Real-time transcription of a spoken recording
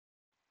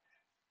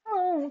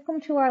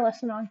welcome to our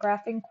lesson on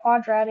graphing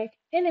quadratic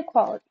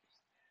inequalities.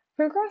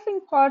 For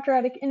graphing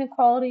quadratic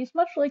inequalities,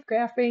 much like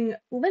graphing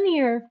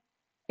linear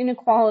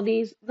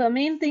inequalities, the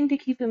main thing to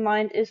keep in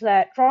mind is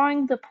that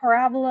drawing the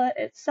parabola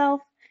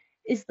itself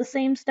is the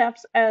same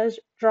steps as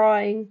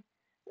drawing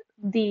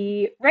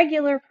the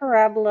regular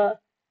parabola,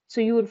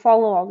 so you would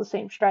follow all the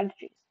same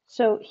strategies.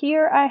 So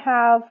here I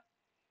have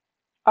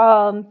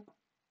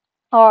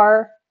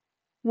our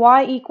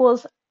y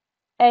equals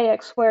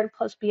ax squared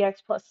plus bx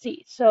plus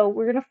c. So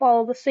we're going to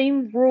follow the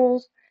same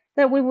rules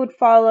that we would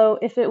follow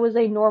if it was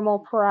a normal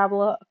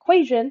parabola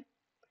equation.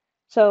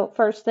 So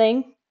first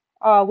thing,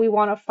 we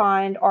want to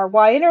find our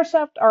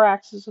y-intercept, our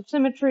axis of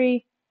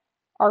symmetry,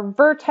 our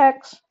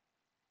vertex,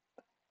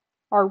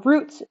 our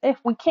roots if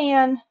we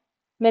can,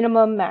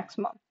 minimum,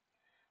 maximum.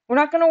 We're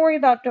not going to worry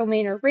about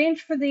domain or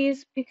range for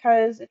these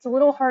because it's a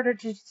little harder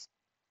to just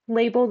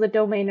label the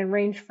domain and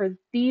range for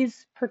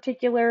these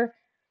particular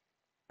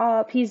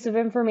pieces of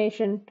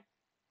information.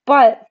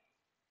 But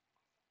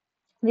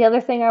the other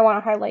thing I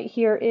want to highlight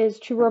here is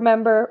to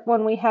remember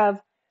when we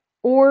have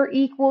or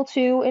equal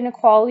to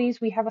inequalities,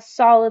 we have a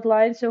solid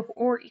line. So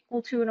or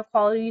equal to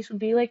inequalities would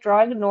be like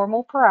drawing a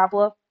normal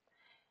parabola.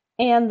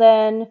 And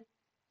then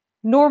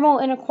normal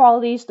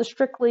inequalities, the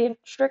strict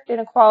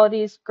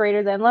inequalities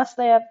greater than, less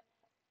than,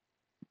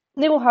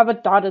 they will have a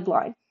dotted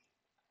line.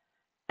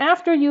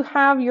 After you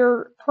have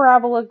your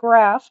parabola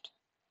graphed,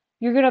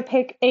 you're going to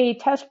pick a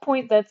test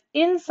point that's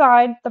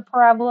inside the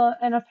parabola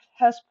and a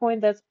test point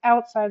that's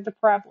outside the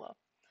parabola.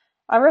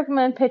 I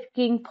recommend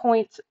picking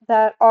points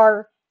that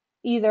are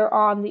either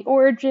on the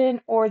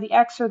origin or the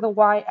x or the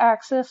y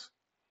axis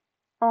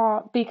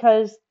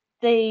because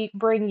they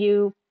bring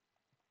you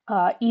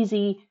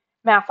easy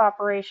math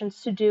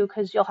operations to do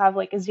because you'll have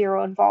like a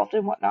zero involved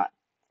and whatnot.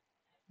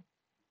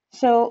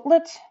 So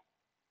let's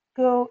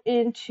go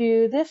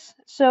into this.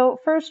 So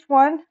first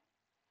one,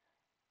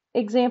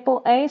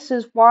 example A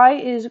says y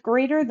is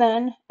greater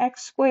than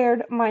x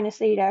squared minus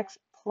 8x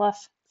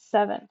plus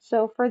 7.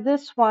 So for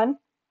this one,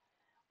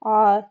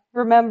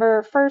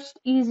 remember, first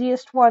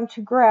easiest one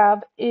to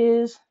grab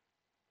is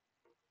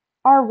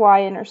our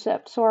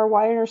y-intercept. So our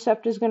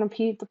y-intercept is going to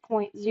be the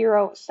point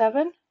 0,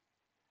 7.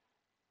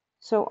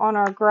 So on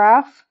our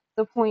graph,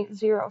 the point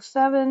 0,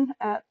 7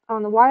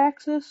 on the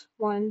y-axis,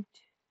 1,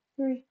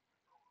 2, 3,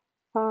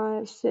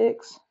 5,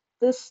 6.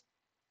 This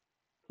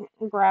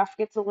graph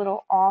gets a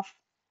little off,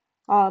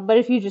 but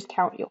if you just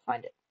count, you'll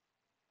find it.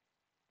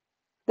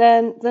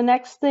 Then the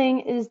next thing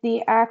is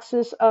the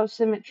axis of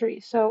symmetry.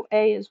 So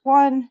A is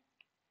 1,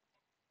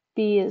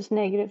 B is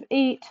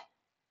 -8,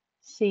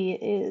 C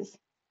is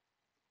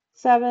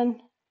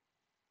 7.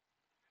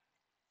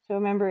 So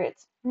remember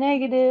it's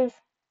negative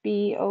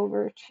b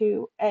over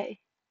 2a.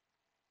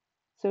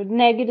 So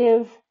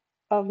negative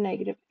of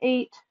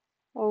 -8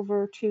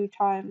 over 2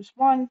 times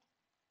 1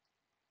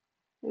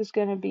 is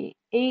going to be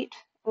 8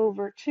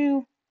 over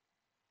 2,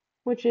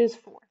 which is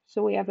 4.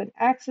 So we have an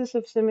axis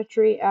of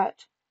symmetry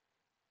at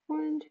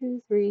 1,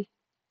 2, 3,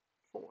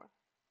 4.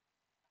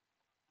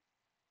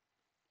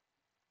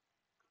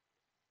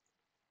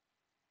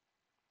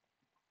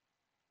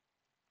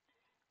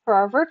 For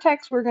our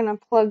vertex, we're going to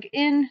plug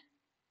in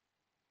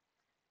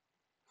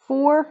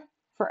 4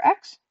 for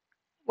x.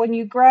 When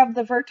you grab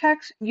the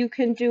vertex, you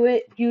can do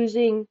it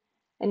using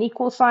an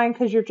equal sign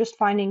because you're just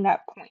finding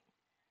that point.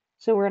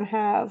 So we're going to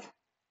have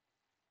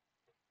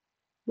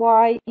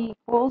y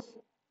equals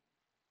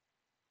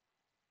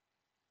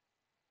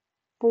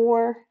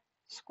 4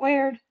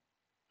 squared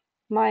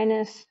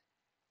minus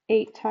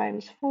 8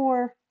 times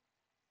 4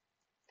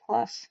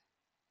 plus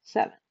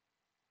 7.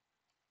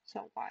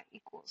 So y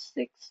equals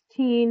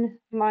 16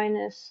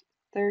 minus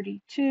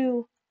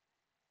 32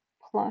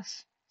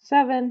 plus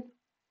 7.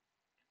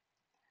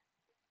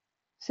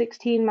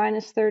 16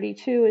 minus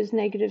 32 is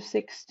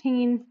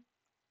 -16.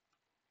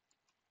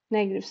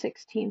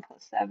 -16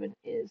 plus 7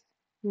 is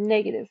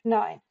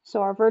 -9.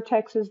 So our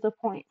vertex is the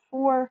point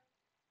 4,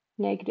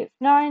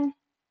 -9.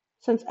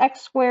 Since x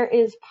squared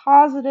is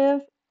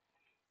positive,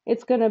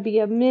 it's going to be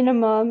a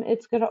minimum.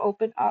 It's going to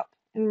open up.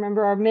 And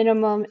remember, our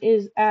minimum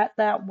is at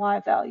that y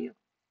value.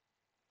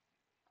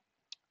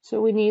 So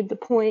we need the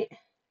point.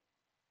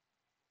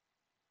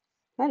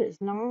 That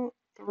is not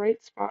the right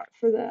spot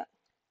for that.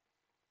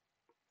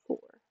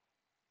 4.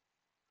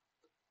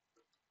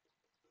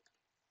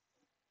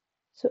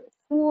 So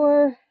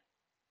 4,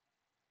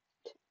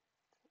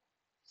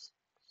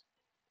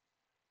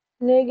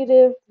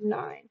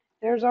 -9.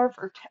 There's our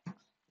vertex.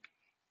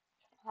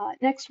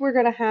 Next, we're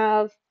going to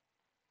have,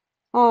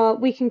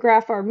 we can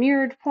graph our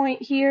mirrored point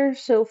here.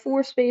 So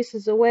 4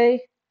 spaces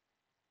away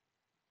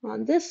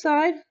on this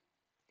side,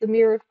 the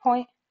mirrored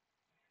point.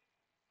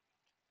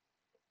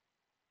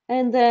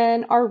 And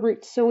then our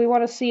roots. So we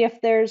want to see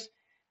if there's,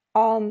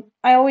 I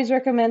always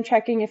recommend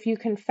checking if you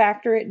can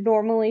factor it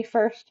normally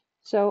first.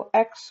 So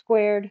x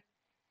squared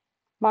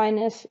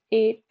minus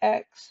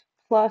 8x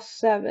plus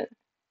 7.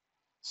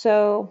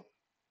 So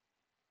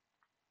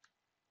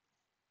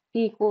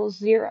equals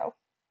 0.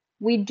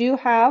 We do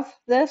have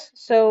this,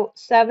 so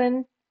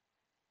 7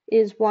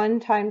 is 1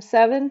 times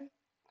 7.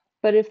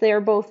 But if they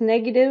are both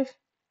negative,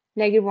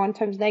 -1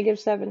 times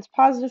 -7 is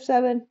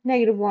 +7,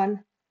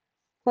 -1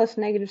 plus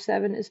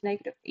 -7 is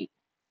 -8.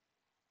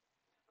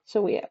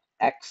 So we have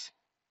x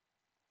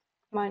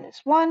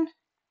minus 1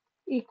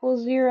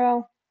 equals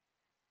 0,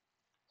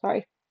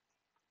 sorry,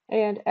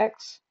 and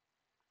x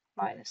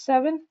minus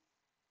 7,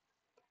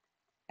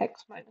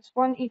 x minus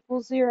 1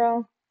 equals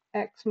 0,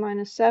 x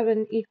minus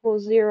 7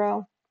 equals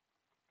 0,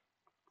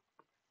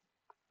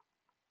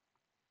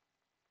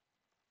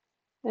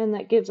 and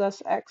that gives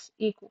us x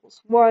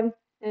equals 1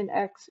 and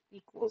x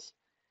equals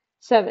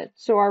 7.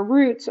 So our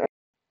roots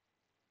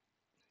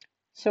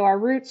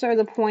are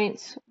the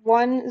points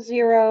 1,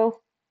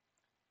 0,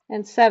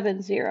 and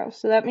 7, 0.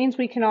 So that means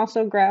we can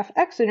also graph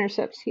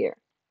x-intercepts here.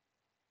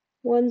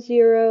 1,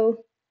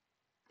 0,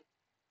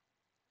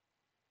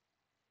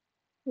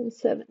 and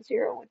 7,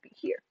 0 would be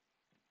here.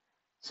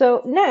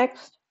 So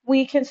next,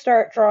 we can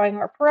start drawing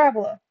our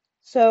parabola.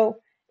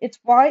 So it's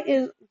y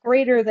is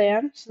greater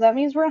than, so that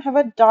means we're going to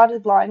have a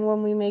dotted line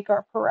when we make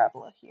our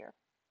parabola here.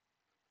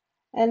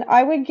 And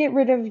I would get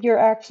rid of your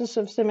axis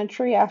of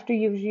symmetry after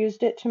you've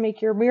used it to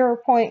make your mirror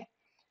point,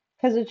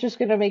 because it's just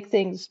going to make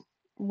things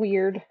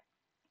weird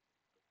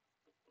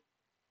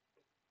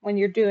when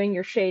you're doing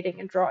your shading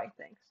and drawing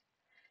things.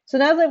 So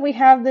now that we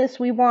have this,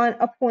 we want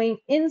a point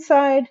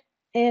inside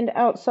and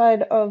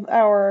outside of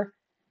our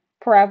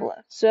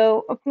parabola.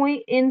 So a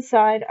point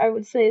inside, I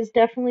would say, is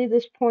definitely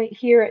this point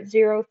here at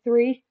 0,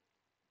 3.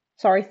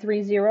 Sorry,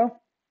 3, 0.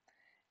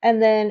 And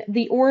then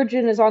the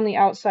origin is on the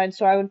outside,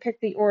 so I would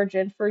pick the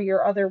origin for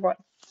your other one.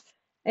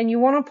 And you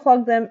want to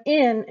plug them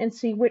in and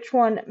see which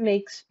one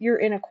makes your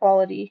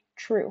inequality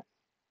true.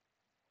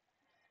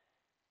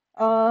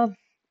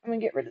 I'm going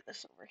to get rid of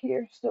this over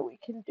here so we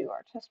can do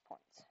our test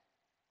points.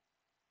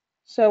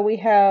 So we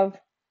have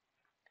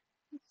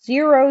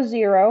 0,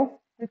 0.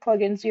 We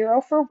plug in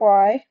 0 for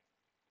y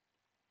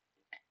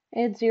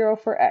and 0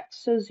 for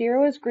x. So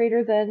 0 is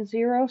greater than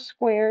 0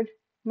 squared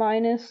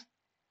minus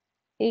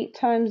 8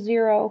 times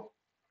 0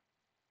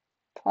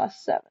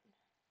 plus 7.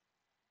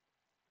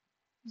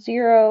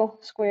 0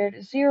 squared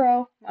is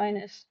 0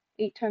 minus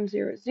 8 times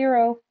 0 is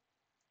 0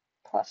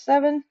 plus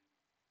 7.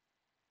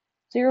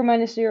 0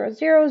 minus 0 is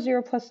 0,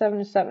 0 plus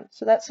 7 is 7.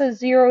 So that says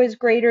 0 is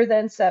greater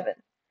than 7.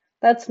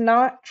 That's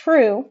not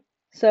true,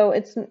 so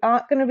it's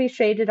not going to be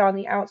shaded on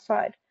the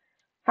outside.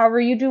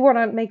 However, you do want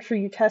to make sure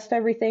you test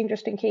everything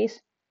just in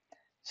case.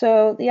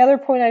 So the other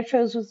point I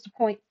chose was the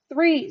point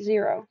 3,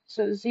 0.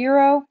 So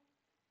 0,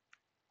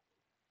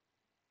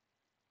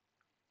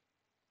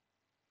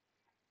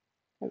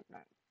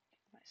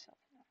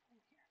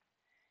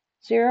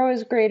 0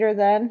 is greater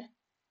than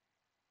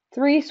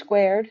 3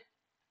 squared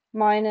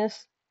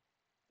minus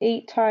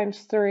 8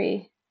 times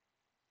 3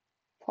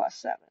 plus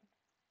 7.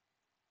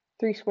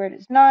 3 squared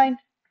is 9.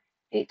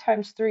 8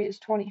 times 3 is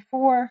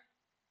 24.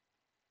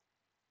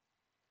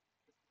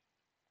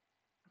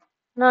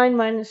 9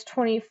 minus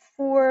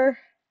 24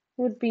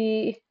 would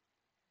be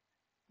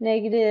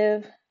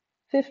negative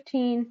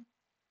 15.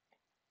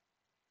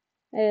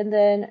 And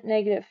then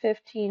negative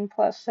 15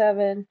 plus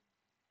 7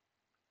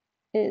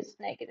 is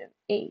negative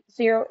 8.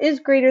 0 is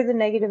greater than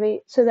negative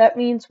 8, so that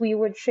means we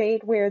would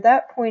shade where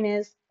that point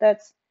is.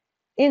 That's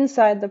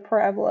inside the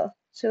parabola.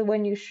 So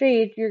when you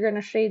shade, you're going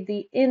to shade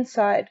the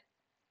inside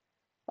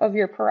of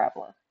your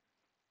parabola.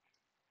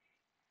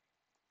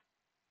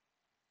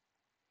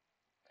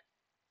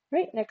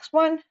 Right, next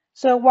one.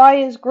 So y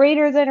is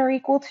greater than or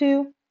equal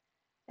to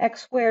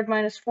x squared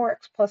minus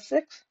 4x plus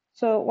 6.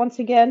 So once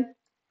again,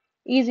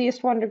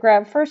 easiest one to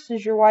grab first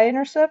is your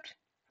y-intercept.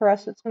 For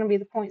us, it's going to be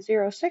the point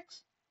 0,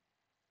 6.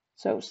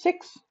 So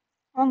 6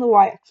 on the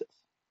y-axis.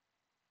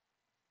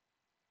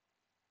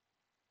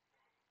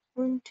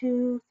 1,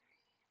 2,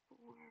 3,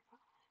 4, 5,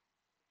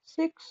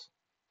 6.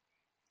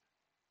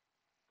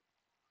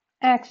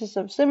 Axis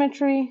of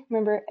symmetry.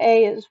 Remember,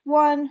 A is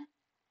 1,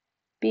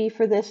 B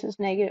for this is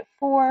negative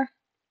 4,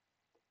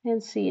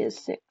 and C is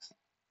 6.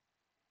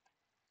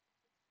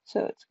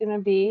 So it's going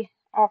to be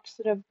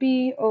opposite of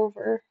B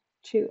over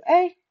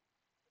 2A,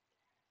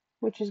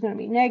 which is going to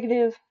be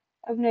negative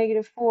of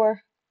negative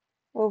 4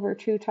 over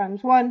 2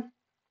 times 1.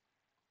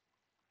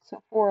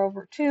 So 4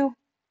 over 2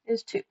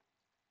 is 2.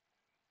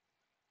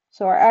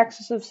 So our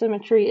axis of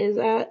symmetry is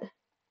at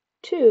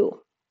 2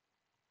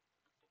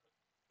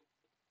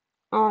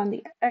 on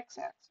the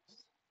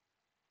x-axis.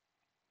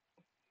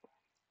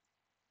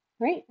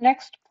 Right,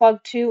 next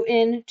plug 2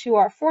 into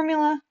our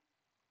formula.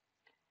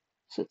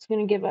 So it's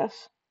going to give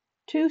us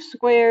 2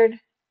 squared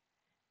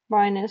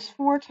minus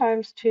 4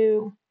 times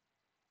 2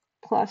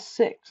 plus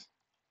 6.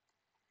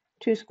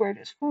 2 squared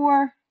is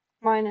 4,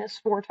 minus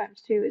 4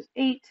 times 2 is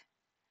 8,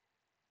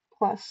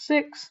 plus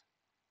 6.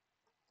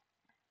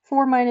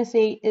 4 minus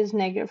 8 is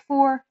negative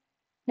 4.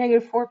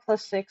 Negative 4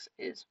 plus 6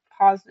 is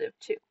positive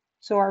 2.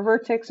 So our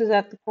vertex is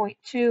at the point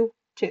 2,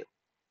 2.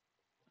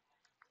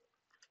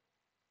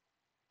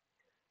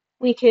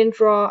 We can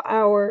draw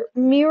our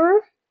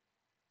mirror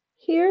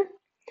here.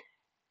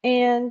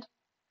 And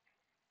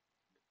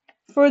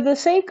for the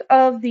sake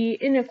of the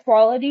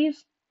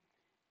inequalities,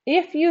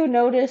 if you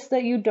notice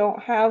that you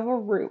don't have a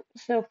root,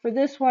 so for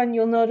this one,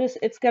 you'll notice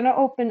it's going to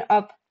open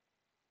up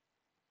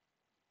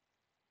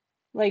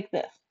like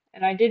this.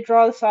 And I did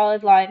draw the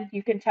solid line.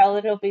 You can tell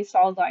it'll be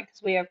solid line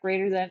because we have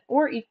greater than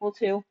or equal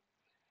to.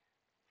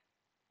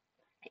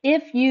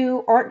 If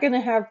you aren't going to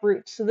have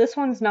roots, so this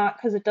one's not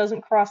because it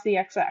doesn't cross the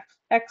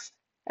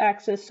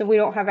x-axis, so we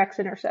don't have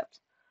x-intercepts.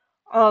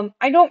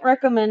 I don't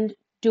recommend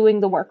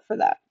doing the work for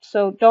that.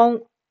 So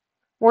don't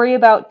worry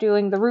about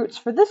doing the roots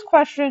for this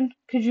question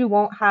because you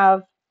won't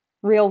have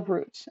real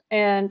roots.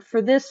 And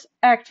for this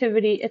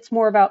activity, it's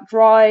more about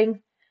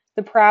drawing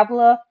the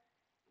parabola,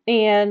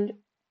 and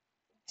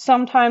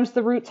sometimes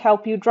the roots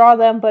help you draw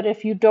them, but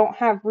if you don't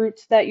have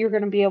roots that you're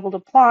going to be able to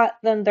plot,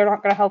 then they're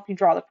not going to help you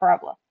draw the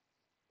parabola.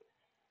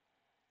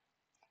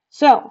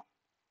 So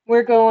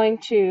we're going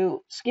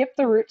to skip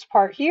the roots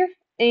part here,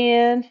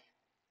 and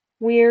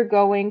we're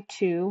going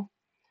to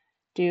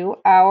do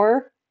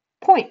our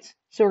points.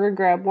 So we're going to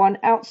grab one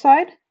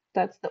outside.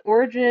 That's the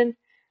origin.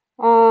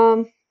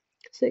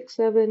 6,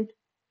 7.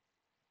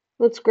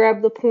 Let's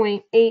grab the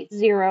point 8,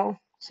 0.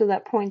 So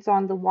that point's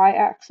on the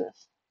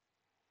y-axis.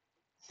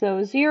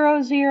 So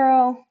 0,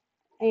 0,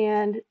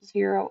 and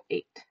 0,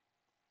 8.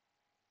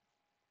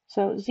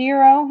 So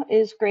 0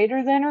 is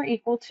greater than or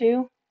equal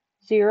to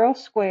 0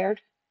 squared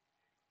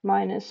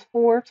minus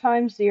 4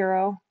 times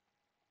 0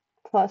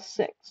 plus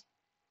 6.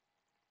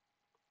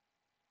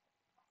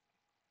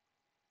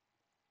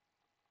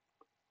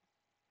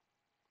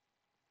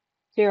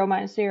 0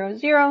 minus 0 is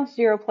 0.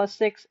 0 plus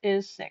 6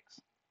 is 6.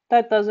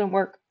 That doesn't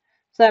work.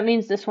 So that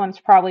means this one's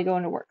probably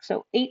going to work.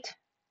 So 8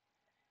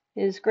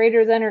 is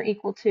greater than or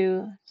equal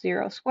to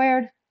 0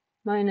 squared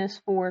minus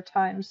 4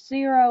 times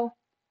 0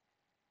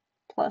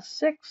 plus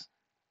 6.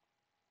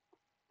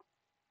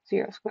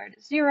 0 squared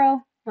is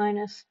 0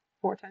 minus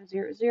 4 times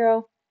 0 is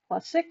 0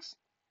 plus 6.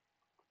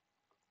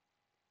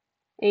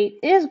 8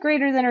 is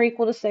greater than or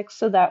equal to 6,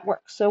 so that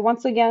works. So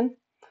once again,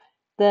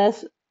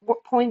 this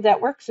point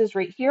that works is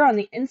right here on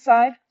the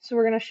inside, so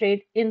we're going to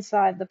shade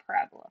inside the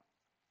parabola.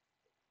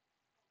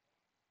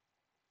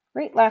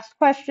 Great, last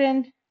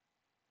question.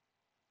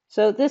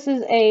 So this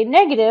is a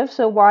negative,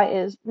 so y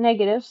is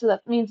negative, so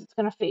that means it's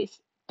going to face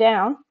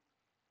down.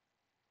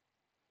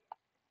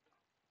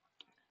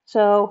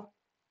 So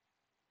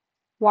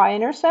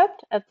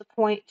y-intercept at the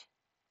point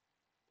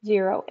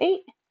 0,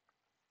 8.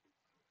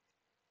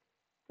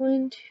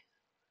 1, 2,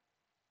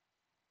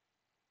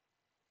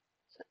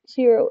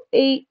 0,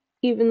 8.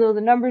 Even though the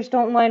numbers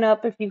don't line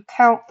up, if you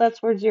count,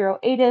 that's where 0,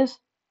 8 is.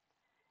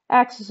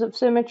 Axis of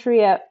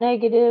symmetry at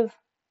negative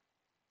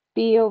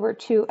b over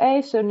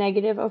 2a, so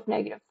negative of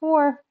negative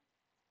 4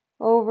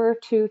 over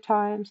 2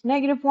 times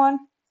negative 1.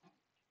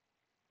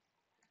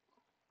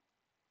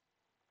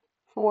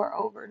 4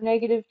 over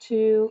negative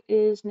 2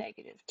 is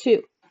negative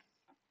 2.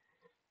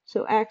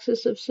 So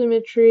axis of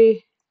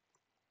symmetry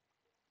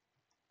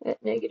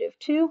at negative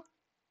 2.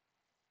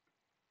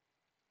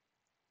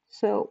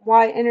 So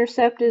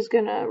y-intercept is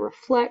going to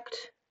reflect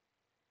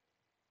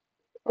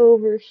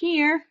over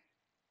here.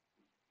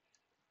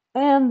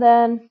 And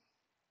then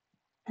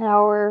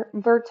our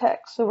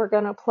vertex, so we're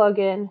going to plug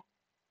in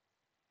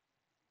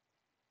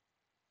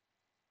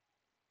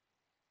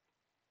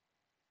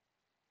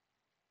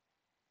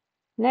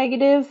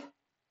negative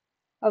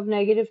of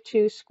negative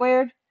 2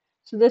 squared.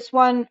 So this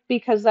one,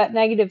 because that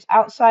negative's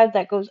outside,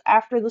 that goes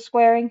after the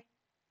squaring,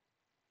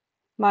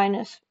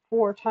 minus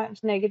 4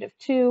 times negative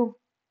 2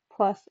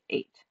 plus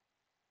 8.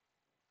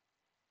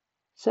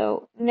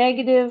 So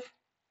negative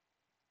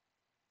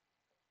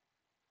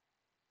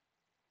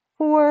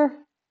 4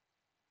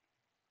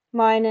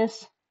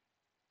 minus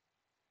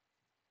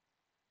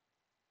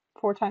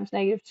 4 times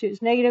negative 2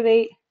 is negative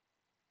 8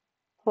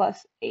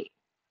 plus 8.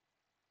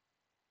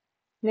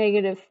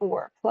 Negative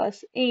 4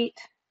 plus 8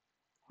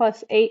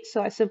 plus 8,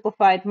 so I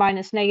simplified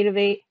minus negative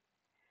 8.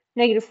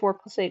 Negative 4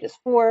 plus 8 is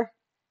 4.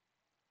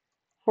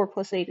 4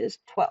 plus 8 is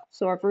 12.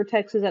 So our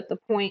vertex is at the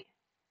point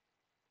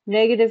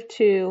negative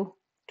 2,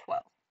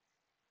 12.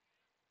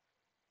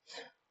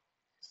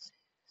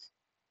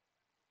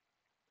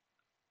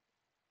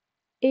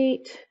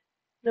 8,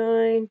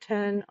 9,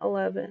 10,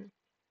 11,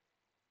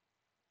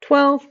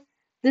 12.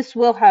 This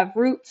will have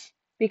roots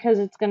because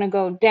it's going to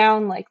go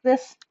down like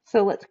this.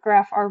 So let's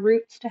graph our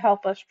roots to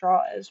help us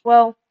draw as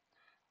well.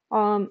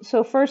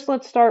 So first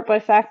let's start by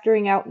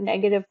factoring out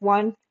negative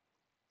 1.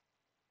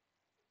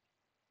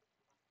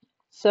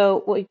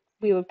 So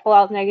we would pull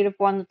out negative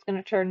 1, that's going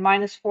to turn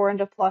minus 4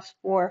 into plus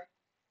 4.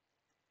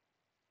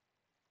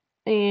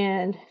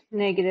 And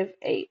negative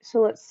 8.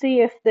 So let's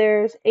see if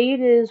there's 8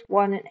 is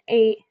 1 and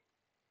 8,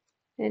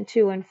 and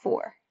 2 and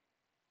 4.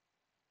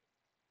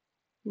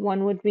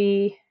 1 would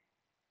be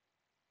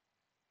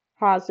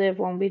positive,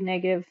 1 would be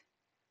negative.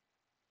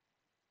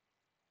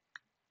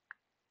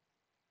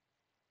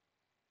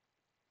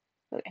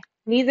 Okay.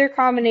 Neither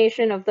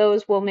combination of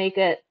those will make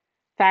it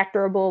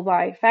factorable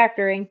by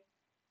factoring.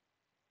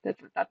 That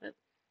doesn't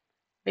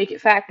make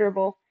it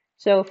factorable.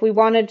 So if we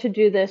wanted to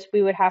do this,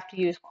 we would have to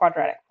use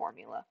quadratic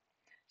formula.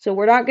 So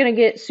we're not going to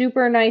get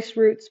super nice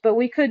roots, but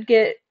we could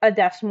get a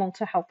decimal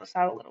to help us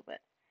out a little bit.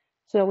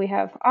 So we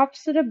have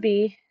opposite of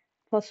b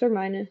plus or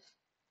minus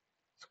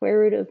square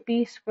root of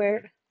b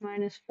squared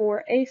minus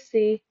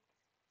 4ac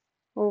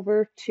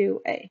over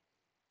 2a.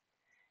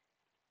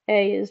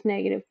 A is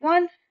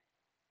 -1,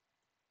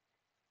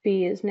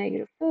 b is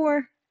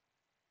 -4,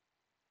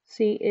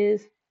 c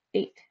is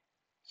 8.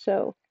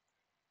 So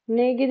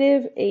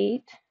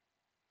 -8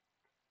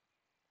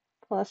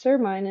 plus or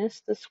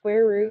minus the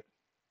square root,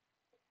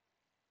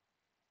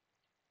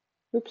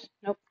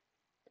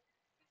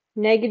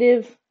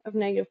 negative of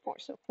 -4.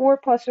 So 4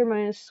 plus or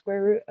minus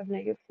square root of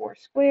 -4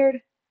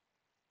 squared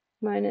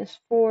minus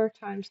 4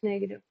 times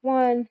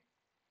 -1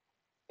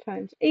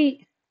 times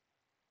 8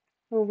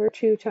 over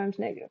 2 times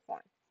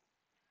 -1.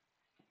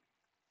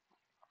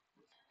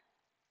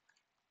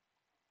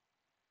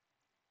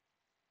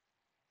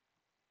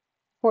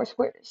 4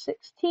 squared is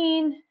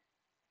 16.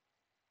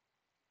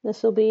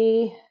 This will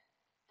be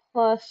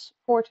plus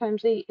 4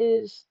 times 8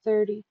 is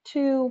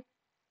 32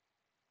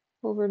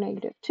 over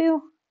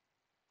 -2.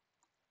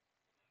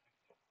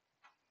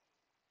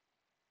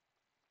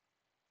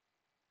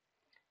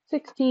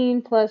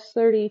 16 plus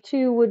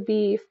 32 would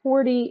be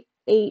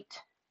 48.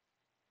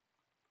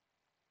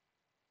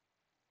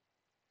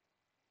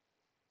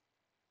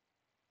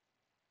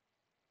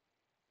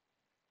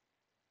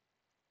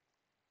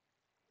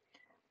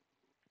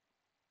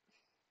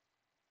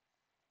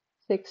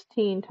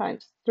 Sixteen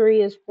times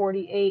 3 is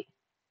 48.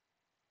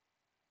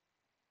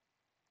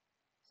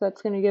 So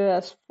that's going to give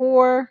us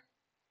 4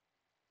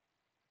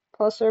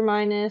 plus or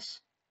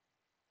minus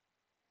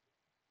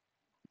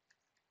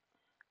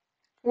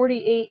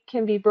 48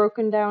 can be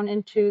broken down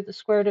into the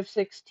square root of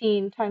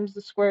 16 times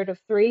the square root of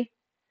 3.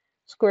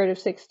 Square root of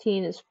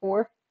 16 is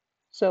 4.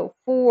 So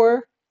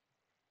 4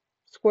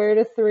 square root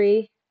of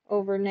 3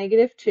 over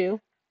 -2.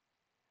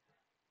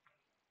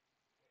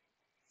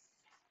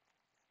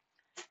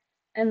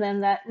 And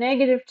then that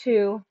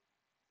 -2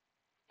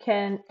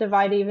 can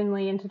divide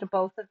evenly into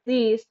both of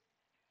these.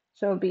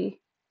 So it would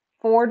be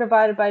 4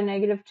 divided by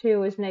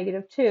 -2 is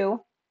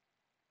 -2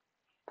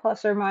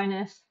 plus or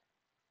minus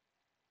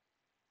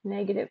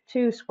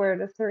 -2 square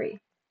root of 3.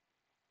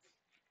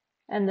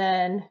 And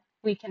then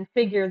we can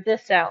figure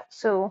this out.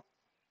 So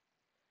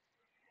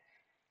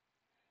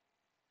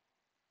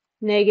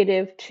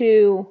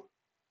 -2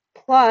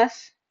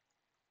 plus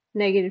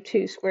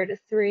 -2 square root of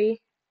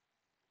 3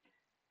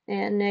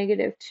 and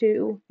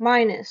 -2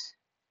 minus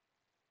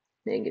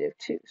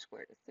 -2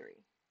 square root of 3.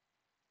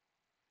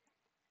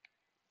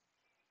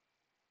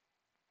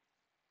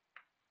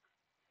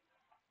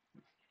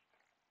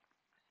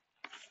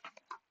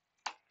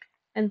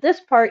 And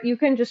this part you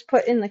can just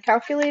put in the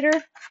calculator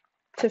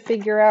to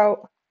figure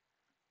out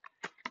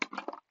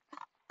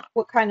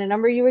what kind of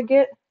number you would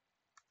get.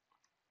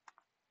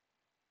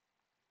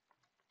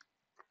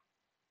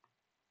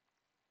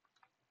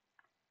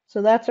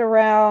 So that's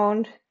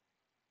around,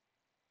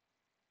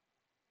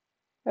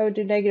 I would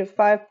do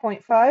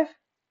 -5.5.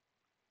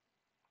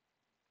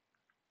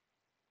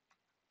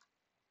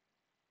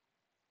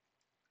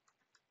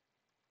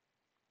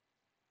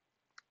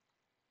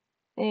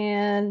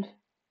 And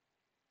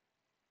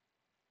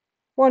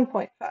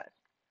 1.5.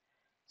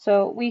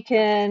 So we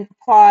can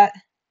plot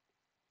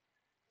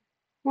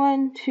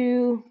 1,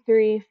 2,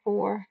 3,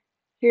 4.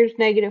 Here's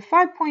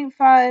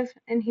 -5.5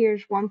 and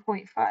here's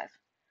 1.5.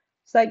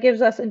 So that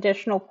gives us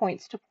additional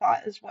points to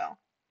plot as well.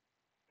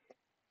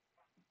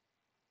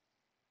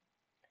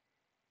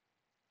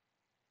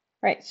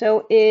 Right,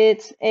 so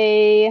it's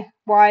a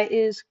y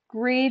is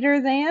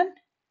greater than.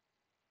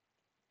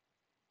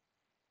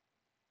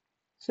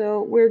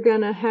 So we're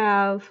going to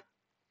have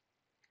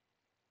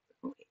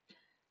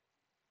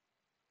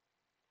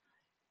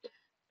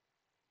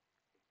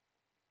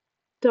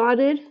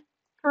dotted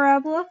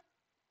parabola.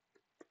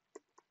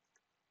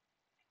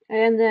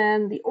 And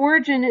then the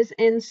origin is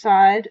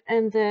inside.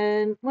 And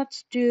then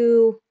let's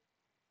do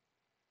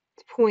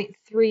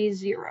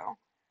 0.30.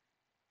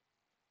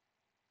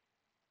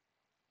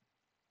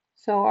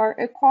 So our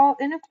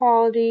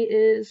inequality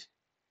is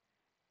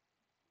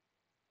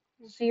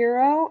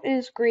 0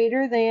 is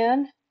greater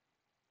than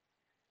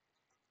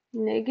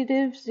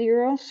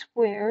 -0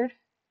 squared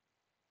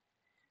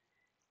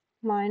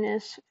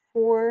minus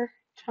 4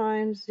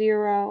 times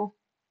 0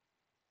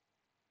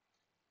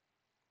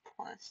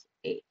 plus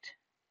 8.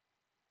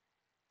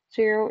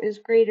 0 is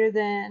greater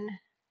than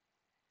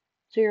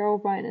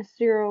 0 minus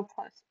 0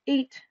 plus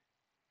 8.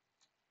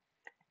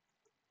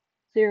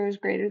 0 is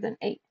greater than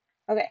 8.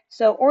 Okay,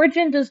 so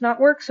origin does not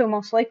work, so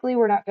most likely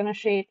we're not going to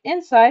shade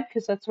inside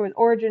because that's where the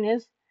origin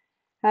is.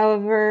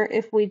 However,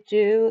 if we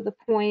do the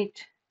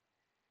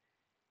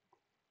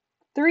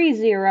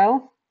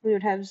 0.30, we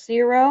would have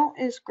 0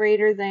 is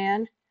greater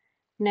than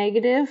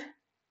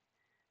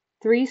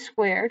 -3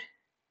 squared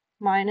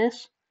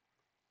minus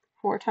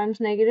 4 times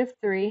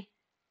 -3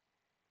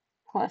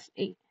 plus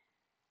 8.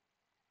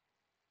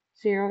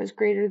 0 is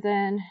greater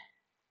than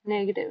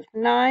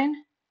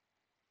 -9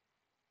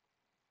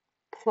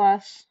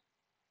 plus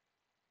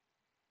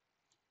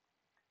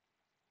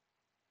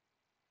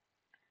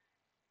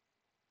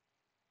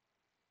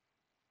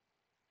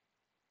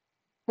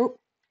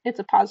it's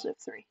a positive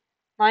 3.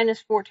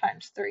 Minus 4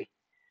 times 3.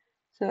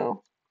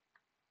 So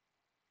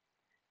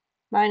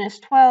minus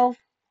 12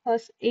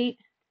 plus 8.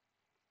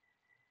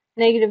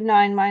 Negative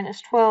 9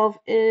 minus 12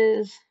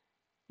 is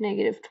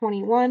negative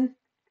 21.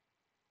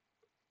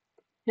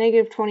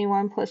 Negative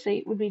 21 plus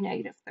 8 would be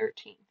negative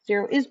 13.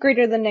 0 is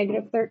greater than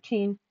negative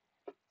 13.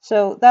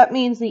 So that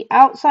means the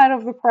outside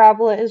of the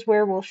parabola is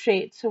where we'll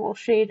shade. So we'll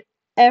shade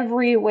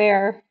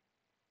everywhere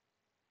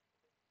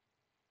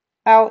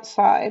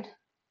outside.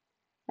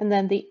 And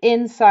then the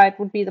inside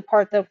would be the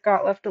part that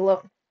got left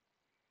alone.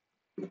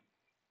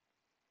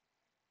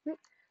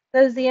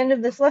 That is the end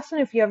of this lesson.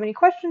 If you have any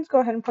questions, go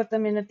ahead and put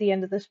them in at the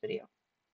end of this video.